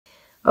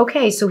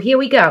Okay, so here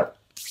we go.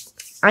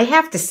 I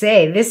have to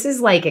say, this is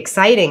like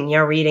exciting,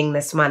 your reading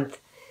this month.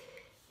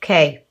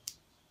 Okay.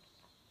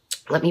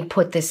 Let me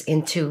put this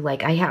into,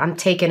 like, I'm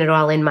taking it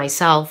all in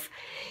myself.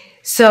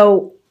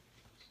 So,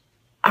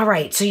 all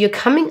right. So you're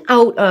coming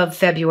out of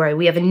February.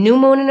 We have a new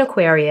moon in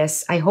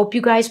Aquarius. I hope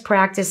you guys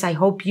practice. I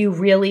hope you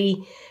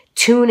really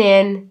tune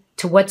in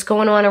to what's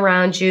going on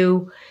around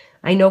you.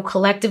 I know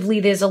collectively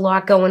there's a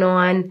lot going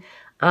on.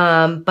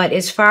 But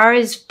as far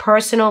as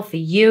personal for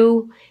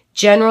you,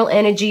 general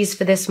energies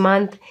for this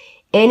month,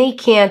 any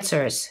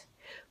Cancers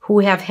who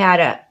have had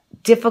a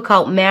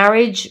difficult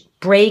marriage,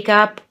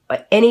 breakup,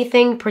 or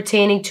anything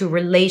pertaining to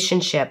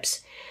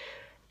relationships,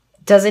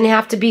 doesn't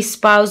have to be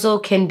spousal,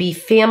 can be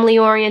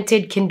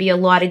family-oriented, can be a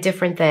lot of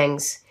different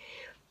things.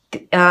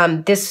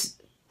 This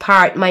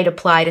part might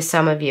apply to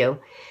some of you.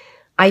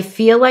 I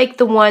feel like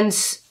the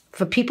ones,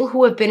 for people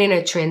who have been in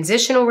a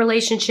transitional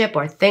relationship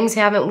or things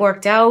haven't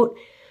worked out,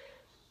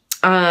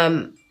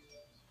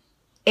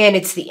 and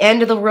it's the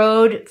end of the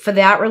road for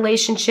that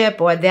relationship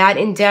or that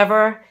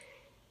endeavor,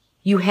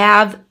 you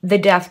have the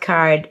Death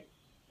card,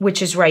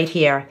 which is right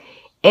here.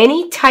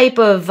 Any type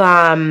of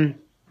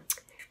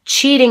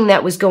cheating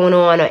that was going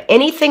on or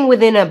anything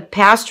within a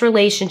past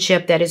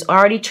relationship that has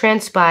already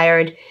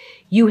transpired,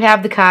 you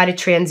have the card of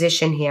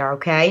transition here,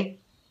 okay?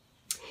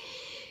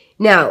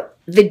 Now,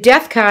 the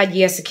Death card,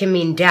 yes, it can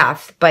mean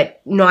death,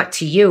 but not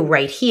to you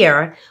right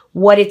here.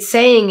 What it's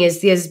saying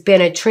is there's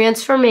been a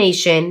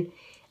transformation.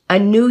 A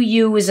new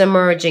you is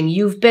emerging.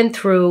 You've been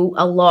through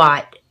a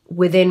lot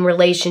within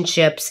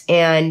relationships,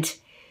 and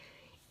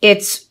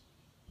it's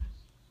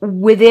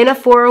within a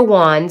Four of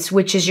Wands,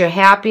 which is your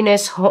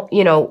happiness,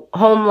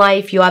 home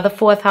life. You are the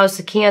fourth house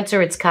of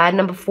Cancer. It's card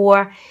number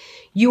 4.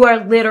 You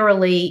are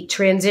literally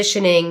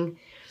transitioning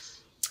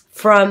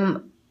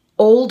from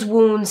old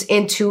wounds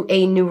into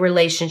a new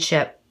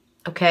relationship.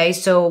 Okay,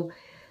 so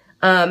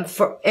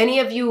for any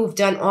of you who've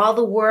done all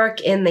the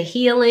work and the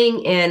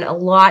healing and a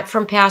lot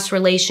from past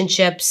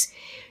relationships,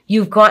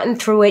 you've gotten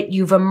through it,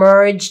 you've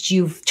emerged,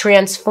 you've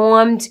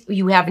transformed,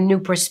 you have a new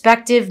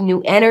perspective,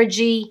 new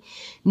energy,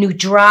 new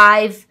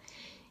drive.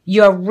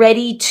 You're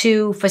ready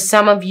to, for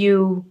some of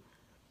you,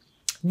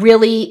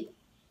 really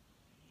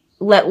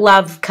let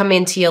love come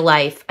into your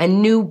life, a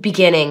new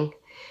beginning,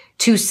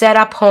 to set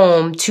up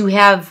home, to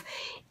have,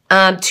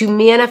 to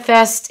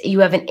manifest.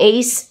 You have an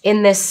ace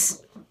in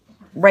this,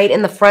 right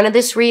in the front of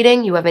this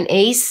reading. You have an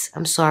ace.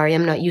 I'm sorry,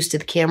 I'm not used to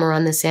the camera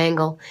on this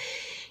angle.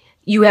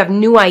 You have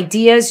new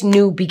ideas,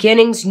 new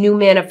beginnings, new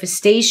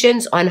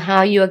manifestations on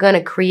how you are going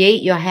to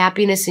create your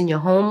happiness in your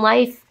home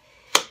life,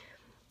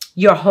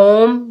 your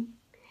home,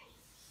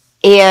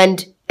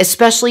 and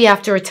especially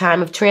after a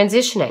time of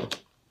transitioning,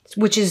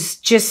 which is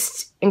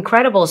just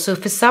incredible. So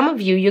for some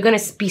of you, you're going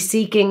to be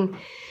seeking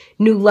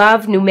new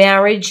love, new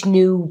marriage,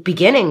 new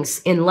beginnings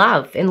in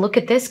love. And look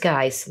at this,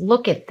 guys.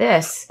 Look at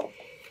this.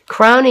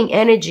 Crowning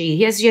energy.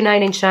 Here's your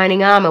knight in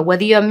shining armor.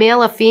 Whether you're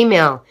male or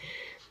female,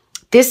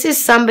 this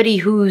is somebody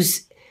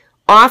who's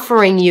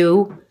offering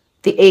you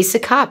the Ace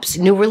of Cups,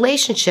 new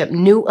relationship,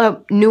 new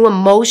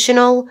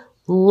emotional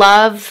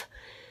love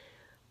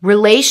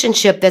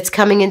relationship that's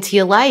coming into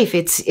your life.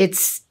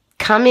 It's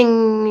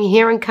coming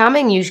here and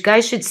coming. You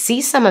guys should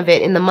see some of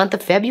it in the month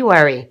of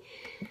February.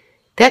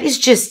 That is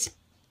just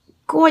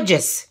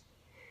gorgeous.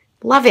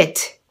 Love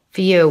it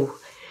for you.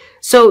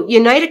 So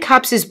your Knight of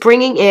Cups is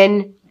bringing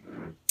in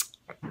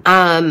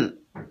a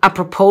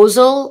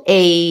proposal,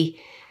 a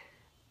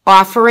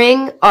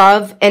offering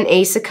of an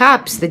Ace of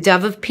Cups, the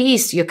Dove of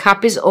Peace. Your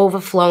cup is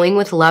overflowing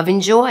with love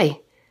and joy.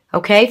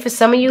 Okay? For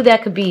some of you,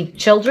 that could be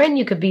children.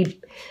 You could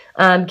be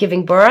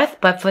giving birth.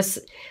 But for,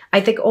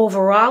 I think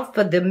overall,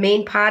 for the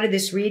main part of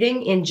this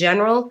reading in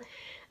general,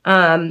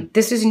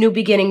 this is new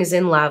beginnings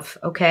in love.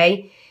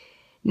 Okay?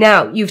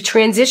 Now, you've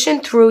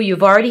transitioned through.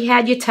 You've already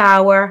had your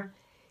Tower.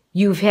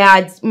 You've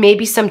had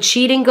maybe some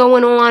cheating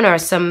going on or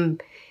some,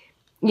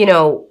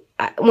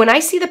 when I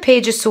see the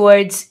Page of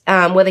Swords,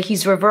 whether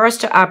he's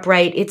reversed or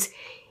upright,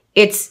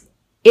 it's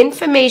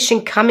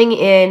information coming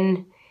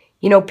in.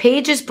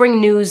 Pages bring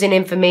news and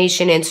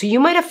information in. So you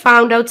might have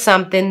found out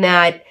something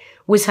that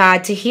was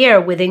hard to hear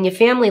within your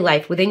family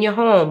life, within your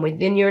home,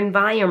 within your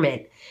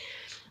environment.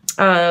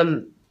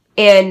 And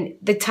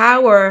the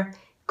Tower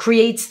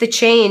creates the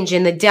change,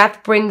 and the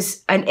Death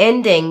brings an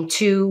ending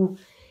to,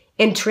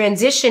 in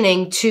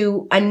transitioning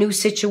to a new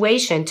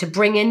situation, to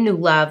bring in new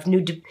love,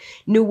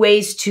 new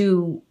ways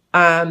to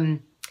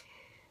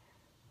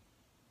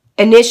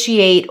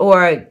initiate,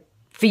 or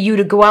for you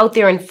to go out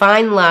there and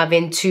find love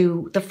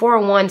into. The Four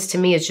of Wands to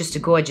me is just a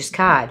gorgeous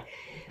card.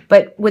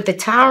 But with the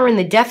Tower and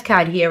the Death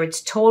card here,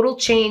 it's total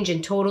change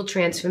and total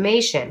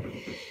transformation.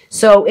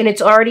 So, and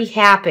it's already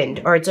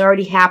happened, or it's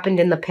already happened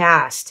in the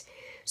past.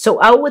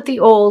 So out with the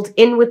old,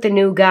 in with the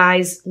new,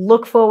 guys.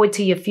 Look forward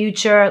to your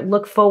future.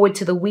 Look forward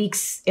to the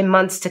weeks and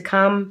months to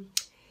come,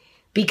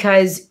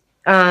 because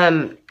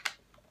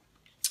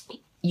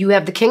you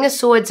have the King of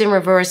Swords in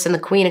reverse and the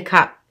Queen of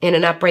Cups in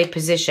an upright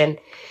position.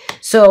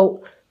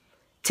 So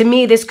to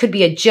me, this could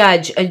be a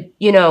judge,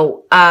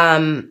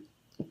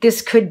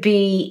 this could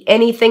be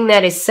anything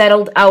that is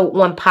settled out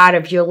one part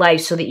of your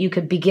life so that you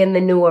could begin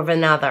the new of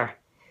another.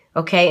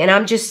 Okay? And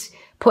I'm just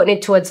putting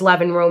it towards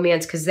love and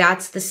romance because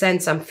that's the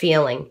sense I'm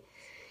feeling.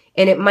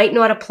 And it might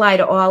not apply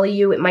to all of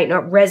you. It might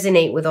not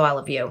resonate with all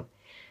of you.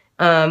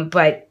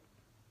 But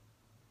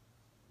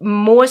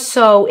more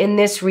so in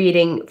this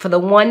reading, for the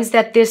ones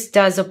that this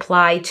does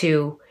apply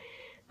to,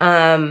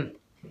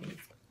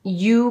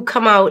 you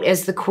come out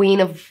as the Queen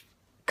of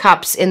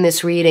Cups in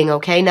this reading,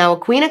 okay? Now, a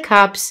Queen of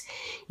Cups,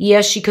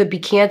 yes, she could be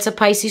Cancer,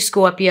 Pisces,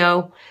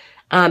 Scorpio.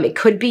 It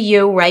could be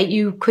you, right?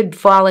 You could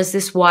fall as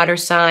this water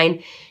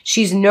sign.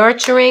 She's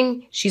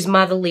nurturing. She's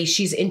motherly.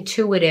 She's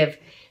intuitive.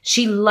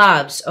 She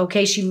loves,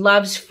 okay? She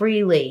loves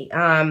freely.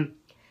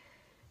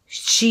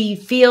 She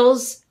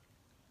feels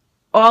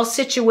all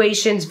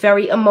situations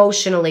very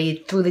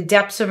emotionally through the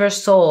depths of her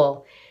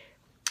soul.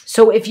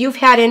 So if you've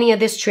had any of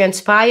this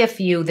transpire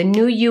for you, the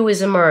new you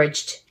is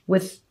emerged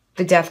with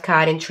the Death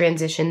card in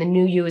transition. The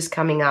new you is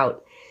coming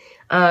out.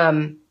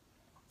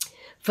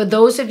 For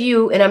those of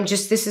you, and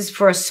this is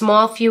for a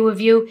small few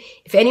of you,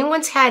 if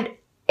anyone's had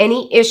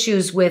any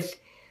issues with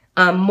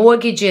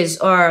mortgages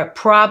or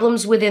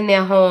problems within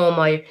their home,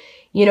 or,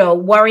 you know,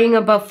 worrying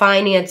about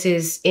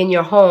finances in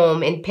your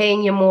home and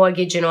paying your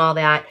mortgage and all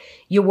that,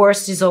 your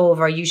worst is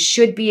over. You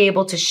should be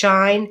able to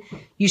shine.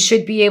 You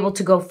should be able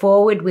to go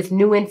forward with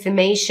new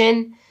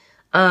information,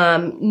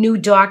 new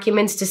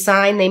documents to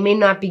sign. They may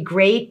not be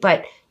great,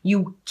 but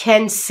you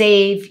can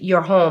save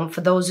your home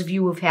for those of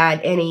you who've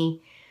had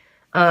any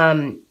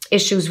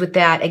issues with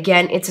that.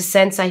 Again, it's a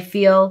sense I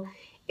feel.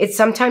 It's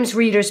sometimes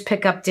readers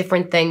pick up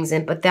different things,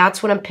 but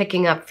that's what I'm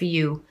picking up for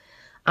you,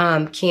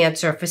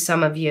 Cancer, for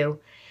some of you.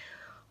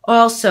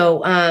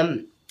 Also,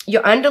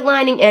 your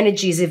underlining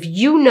energies, if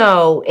you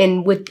know,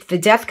 and with the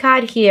Death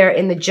card here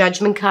and the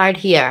Judgment card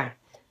here,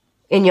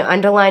 in your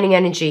underlining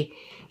energy,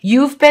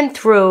 you've been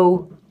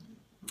through,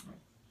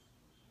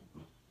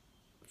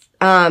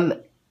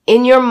 in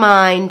your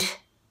mind,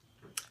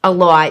 a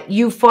lot.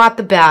 You fought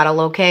the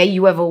battle, okay?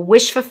 You have a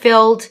wish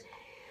fulfilled,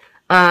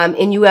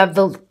 and you have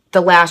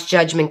the Last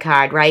Judgment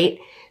card, right?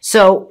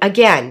 So,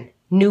 again,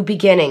 new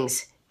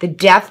beginnings. The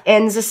Death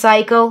ends a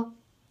cycle.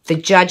 The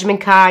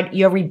Judgment card,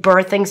 you're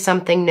rebirthing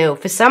something new.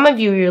 For some of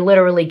you, you're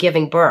literally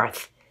giving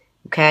birth,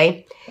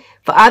 okay?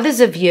 For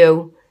others of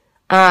you,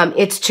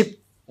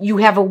 you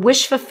have a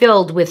wish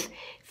fulfilled with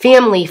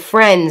family,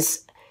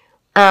 friends,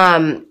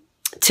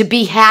 to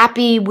be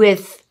happy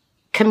with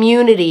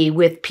community,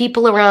 with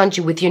people around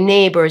you, with your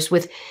neighbors,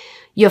 with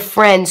your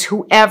friends,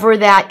 whoever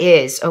that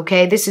is,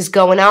 okay? This is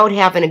going out,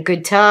 having a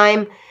good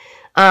time.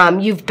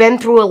 You've been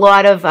through a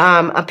lot of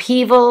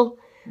upheaval.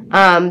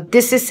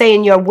 This is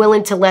saying you're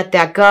willing to let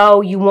that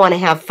go. You want to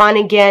have fun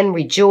again,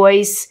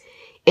 rejoice,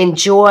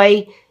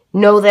 enjoy,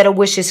 know that a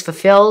wish is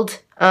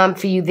fulfilled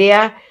for you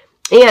there.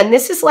 And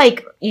this is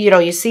like, you know,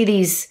 you see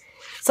these,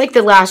 it's like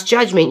the Last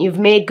Judgment. You've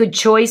made good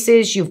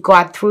choices. You've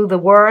got through the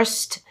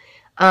worst.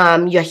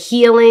 You're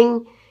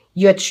healing.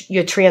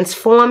 You're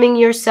transforming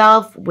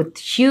yourself with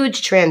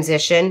huge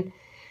transition.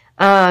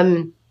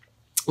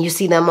 You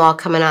see them all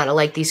coming out of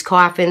like these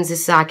coffins.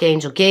 This is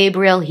Archangel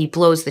Gabriel. He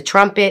blows the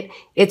trumpet.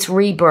 It's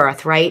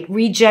rebirth, right?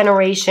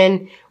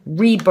 Regeneration,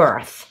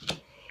 rebirth.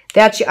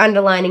 That's your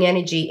underlining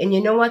energy. And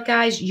you know what,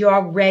 guys?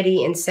 You're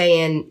ready and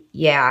saying,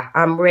 yeah,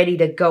 I'm ready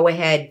to go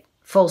ahead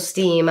full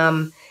steam.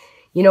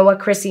 You know what,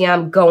 Chrissy?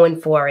 I'm going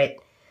for it.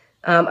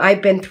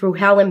 I've been through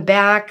hell and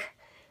back.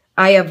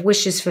 I have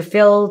wishes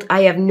fulfilled.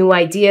 I have new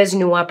ideas,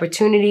 new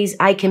opportunities.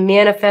 I can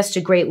manifest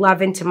a great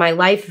love into my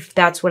life if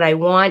that's what I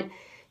want.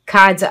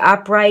 Cards are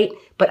upright,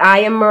 but I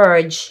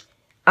emerge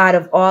out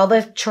of all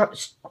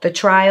the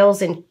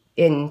trials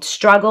and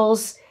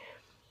struggles.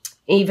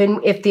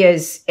 Even if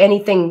there's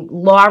anything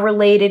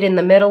law-related in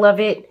the middle of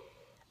it,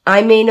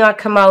 I may not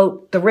come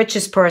out the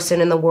richest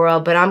person in the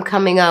world, but I'm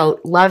coming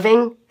out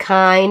loving,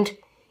 kind,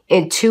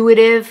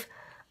 intuitive.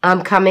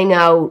 I'm coming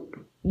out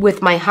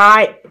with my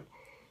heart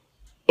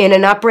in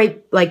an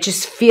upright, like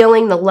just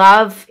feeling the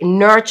love,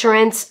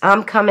 nurturance.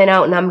 I'm coming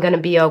out and I'm going to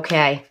be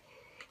okay,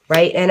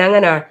 right? And I'm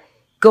going to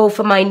go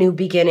for my new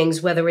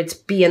beginnings, whether it's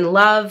be in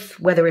love,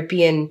 whether it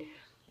be in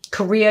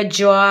career,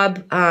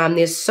 job.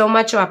 There's so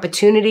much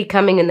opportunity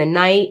coming in the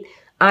night.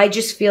 I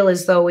just feel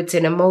as though it's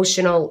an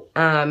emotional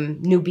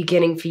new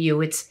beginning for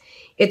you.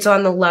 It's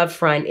on the love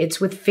front. It's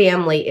with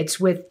family. It's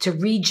to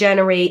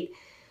regenerate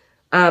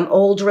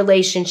old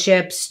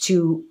relationships,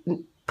 to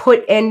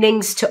put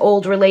endings to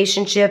old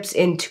relationships,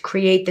 and to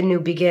create the new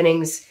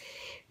beginnings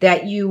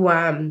that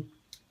you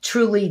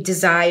truly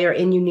desire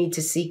and you need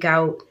to seek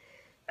out.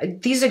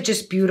 These are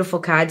just beautiful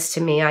cards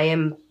to me. I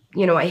am,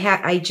 you know,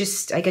 I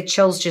get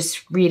chills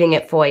just reading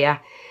it for you.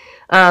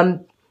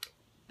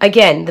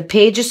 Again, the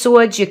Page of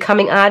Swords, you're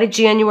coming out of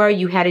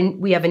January.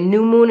 We have a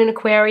new moon in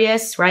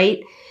Aquarius,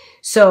 right?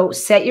 So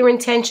set your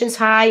intentions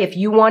high. If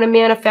you want to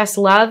manifest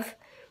love,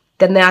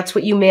 then that's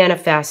what you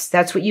manifest.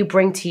 That's what you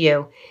bring to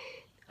you.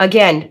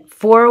 Again,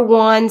 Four of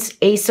Wands,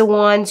 Ace of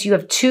Wands. You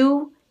have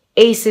two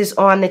aces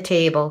on the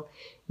table.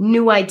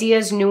 New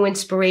ideas, new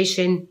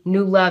inspiration,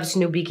 new loves,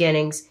 new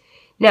beginnings.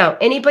 Now,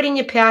 anybody in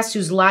your past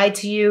who's lied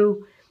to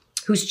you,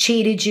 who's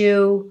cheated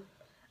you,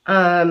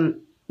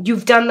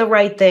 you've done the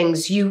right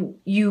things.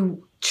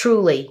 You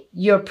truly,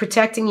 you're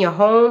protecting your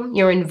home,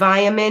 your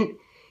environment,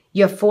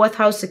 your fourth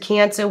house of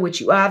Cancer, which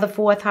you are the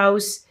fourth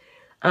house.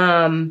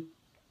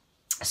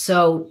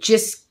 So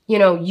just, you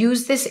know,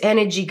 use this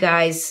energy,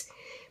 guys.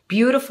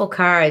 Beautiful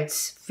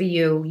cards for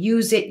you.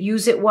 Use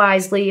it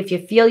wisely. If you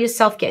feel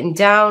yourself getting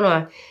down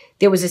or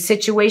there was a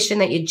situation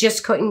that you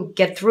just couldn't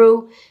get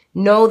through,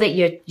 know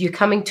that you're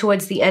coming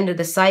towards the end of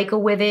the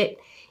cycle with it.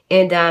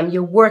 And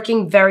you're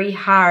working very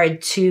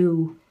hard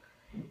to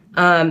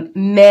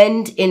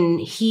mend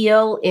and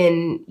heal,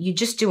 and you're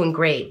just doing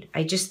great.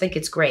 I just think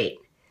it's great.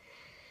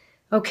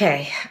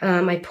 Okay,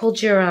 I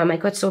pulled your, I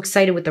got so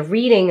excited with the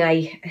reading,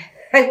 I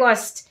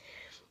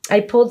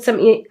pulled some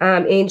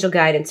angel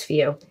guidance for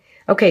you.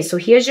 Okay, so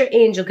here's your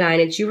angel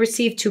guidance. You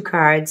received 2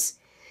 cards.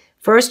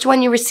 First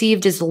one you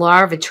received is the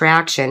Law of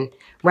Attraction,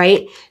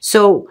 right?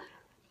 So,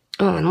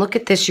 oh, and look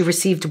at this. You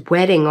received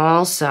wedding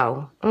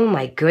also. Oh,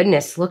 my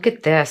goodness. Look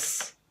at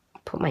this.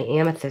 Put my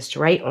amethyst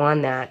right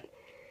on that.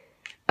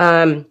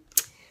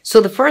 So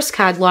the first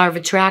card, Law of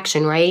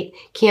Attraction, right?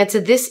 Cancer,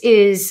 this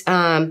is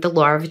the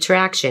Law of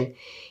Attraction.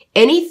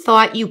 Any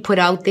thought you put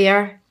out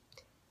there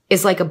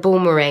is like a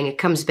boomerang. It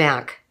comes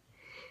back.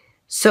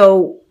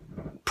 So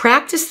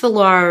practice the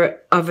Law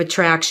of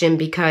Attraction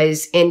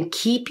and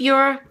keep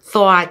your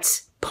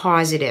thoughts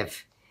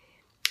positive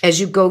as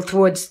you go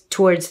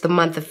towards the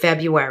month of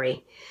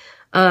February.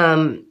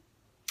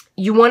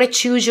 You want to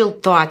choose your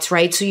thoughts,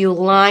 right? So you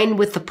align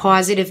with the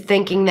positive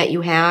thinking that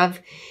you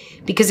have.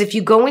 Because if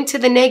you go into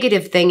the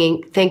negative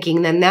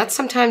thinking, then that's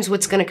sometimes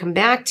what's going to come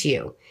back to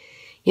you.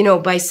 You know,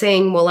 by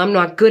saying, well, I'm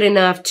not good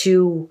enough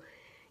to,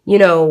 you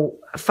know,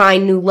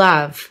 find new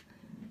love.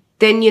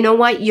 Then you know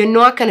what? You're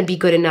not going to be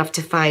good enough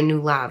to find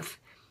new love.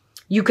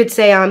 You could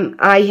say,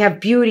 I have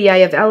beauty, I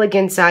have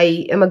elegance,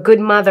 I am a good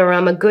mother,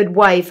 I'm a good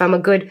wife, I'm a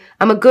good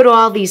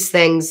all these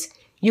things.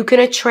 You can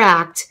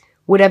attract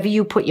whatever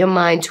you put your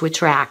mind to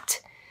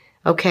attract.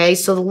 Okay?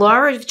 So the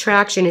Law of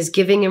Attraction is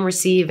giving and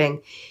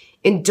receiving.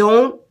 And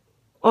don't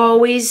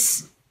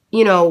always,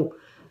 you know,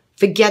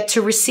 forget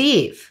to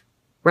receive,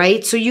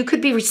 right? So you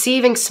could be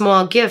receiving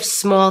small gifts,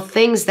 small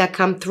things that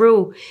come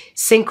through,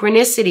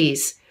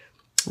 synchronicities,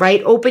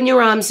 right? Open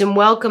your arms and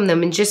welcome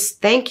them and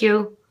just thank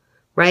you,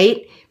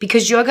 right?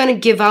 Because you're going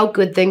to give out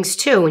good things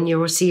too and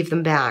you'll receive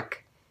them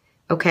back.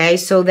 Okay,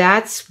 so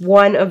that's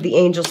one of the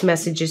angel's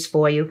messages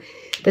for you.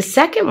 The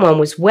second one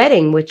was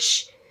wedding,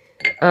 which,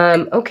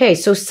 okay,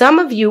 so some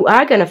of you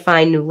are going to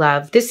find new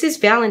love. This is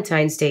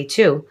Valentine's Day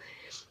too.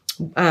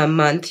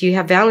 Month. You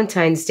have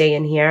Valentine's Day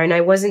in here, and I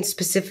wasn't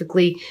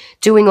specifically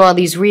doing all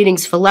these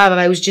readings for love.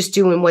 I was just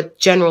doing what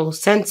general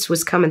sense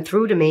was coming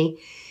through to me.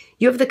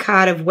 You have the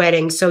card of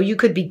wedding, so you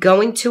could be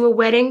going to a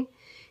wedding,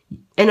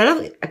 and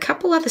a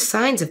couple other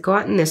signs have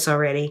gotten this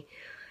already.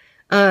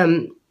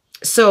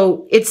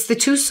 So it's the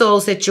 2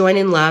 souls that join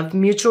in love,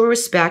 mutual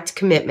respect,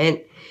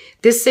 commitment.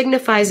 This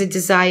signifies a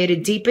desire to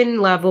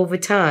deepen love over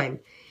time.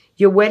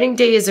 Your wedding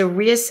day is a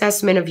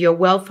reassessment of your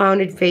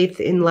well-founded faith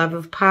in love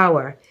of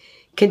power.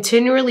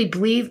 Continually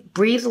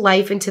breathe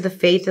life into the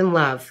faith and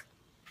love.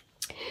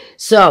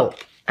 So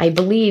I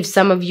believe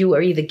some of you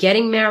are either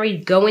getting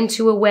married, going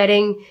to a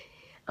wedding,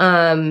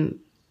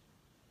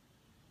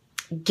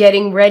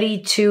 getting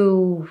ready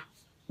to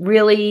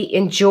really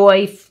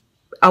enjoy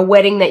a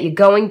wedding that you're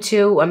going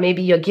to, or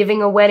maybe you're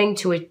giving a wedding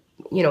to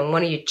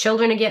one of your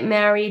children to get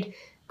married,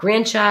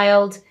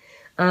 grandchild.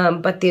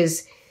 But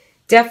there's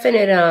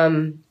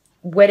definite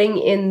wedding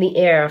in the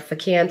air for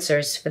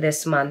Cancers for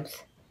this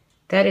month.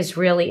 That is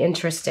really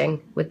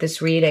interesting with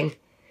this reading.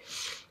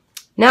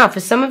 Now,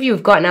 for some of you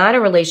who've gotten out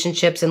of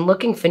relationships and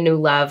looking for new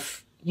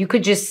love, you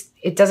could just,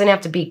 it doesn't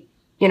have to be,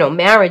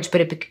 marriage,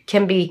 but it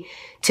can be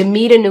to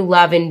meet a new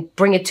love and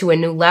bring it to a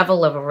new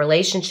level of a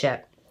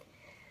relationship.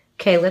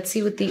 Okay, let's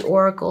see what the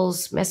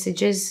Oracle's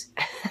message is.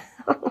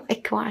 Oh my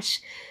gosh,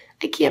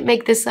 I can't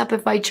make this up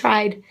if I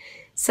tried.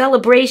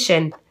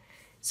 Celebration.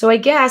 So I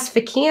guess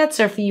for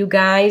Cancer, for you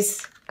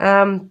guys,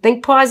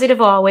 think positive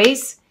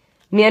always.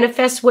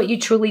 Manifest what you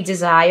truly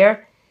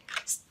desire.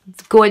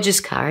 Gorgeous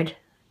card.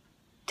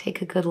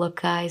 Take a good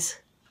look, guys.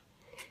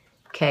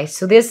 Okay,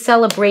 so there's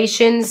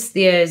celebrations,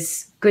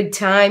 there's good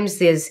times,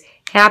 there's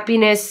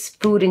happiness,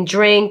 food and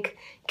drink,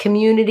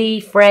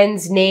 community,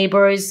 friends,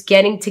 neighbors,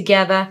 getting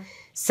together,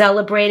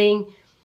 celebrating.